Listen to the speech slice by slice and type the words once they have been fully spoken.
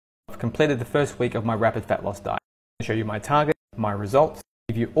I've completed the first week of my rapid fat loss diet. I'll show you my target, my results,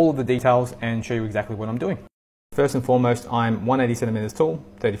 give you all of the details and show you exactly what I'm doing. First and foremost, I'm 180 centimeters tall,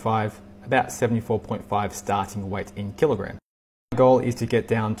 35, about 74.5 starting weight in kilograms. My goal is to get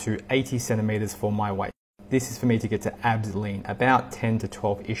down to 80 centimeters for my weight. This is for me to get to abs lean, about 10 to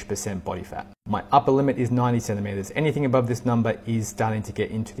 12-ish% body fat. My upper limit is 90 centimeters. Anything above this number is starting to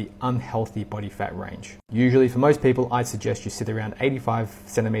get into the unhealthy body fat range. Usually for most people, I suggest you sit around 85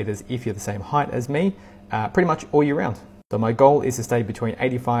 centimeters if you're the same height as me, pretty much all year round. So my goal is to stay between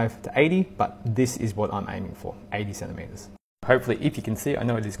 85 to 80, but this is what I'm aiming for, 80 centimeters. Hopefully, if you can see, I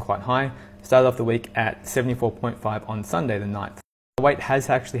know it is quite high. Started off the week at 74.5 on Sunday the 9th. The weight has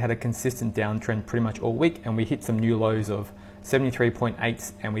actually had a consistent downtrend pretty much all week, and we hit some new lows of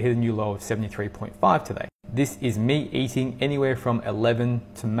 73.8 and we hit a new low of 73.5 today. This is me eating anywhere from 11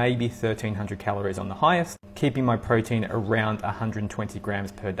 to maybe 1300 calories on the highest, keeping my protein around 120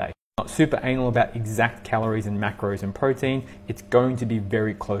 grams per day. Not super anal about exact calories and macros and protein, it's going to be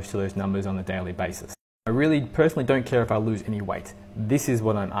very close to those numbers on a daily basis. I really personally don't care if I lose any weight. This is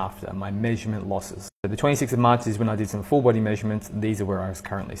what I'm after, my measurement losses. So the 26th of March is when I did some full body measurements. These are where I was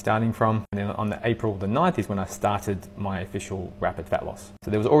currently starting from. And then on the April the 9th is when I started my official rapid fat loss. So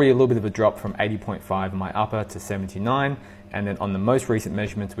there was already a little bit of a drop from 80.5 in my upper to 79. And then on the most recent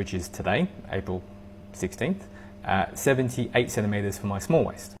measurements, which is today, April 16th, 78 centimeters for my small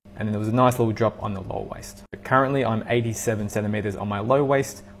waist. And then there was a nice little drop on the lower waist. But currently I'm 87 centimeters on my low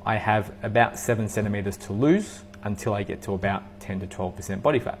waist. I have about 7 centimeters to lose until I get to about 10 to 12%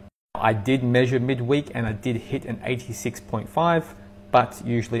 body fat. I did measure midweek and I did hit an 86.5, but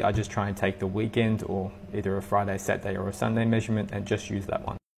usually I just try and take the weekend or either a Friday, Saturday or a Sunday measurement and just use that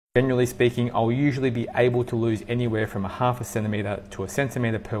one. Generally speaking, I'll usually be able to lose anywhere from a half a centimeter to a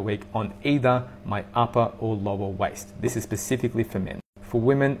centimeter per week on either my upper or lower waist. This is specifically for men. For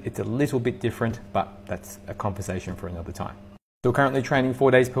women, it's a little bit different, but that's a conversation for another time. So currently training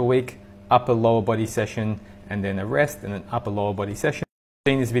 4 days per week, upper lower body session, and then a rest and an upper lower body session.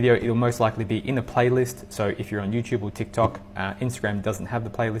 In this video, it'll most likely be in a playlist. So if you're on YouTube or TikTok, Instagram doesn't have the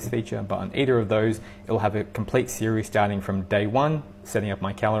playlist feature, but on either of those, it'll have a complete series starting from day one, setting up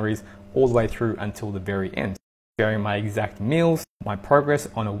my calories, all the way through until the very end. Sharing my exact meals, my progress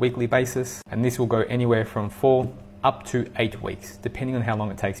on a weekly basis, and this will go anywhere from 4 up to 8 weeks, depending on how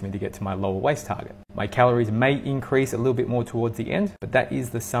long it takes me to get to my lower waist target. My calories may increase a little bit more towards the end, but that is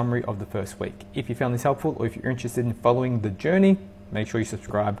the summary of the first week. If you found this helpful or if you're interested in following the journey, make sure you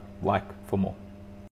subscribe, like for more.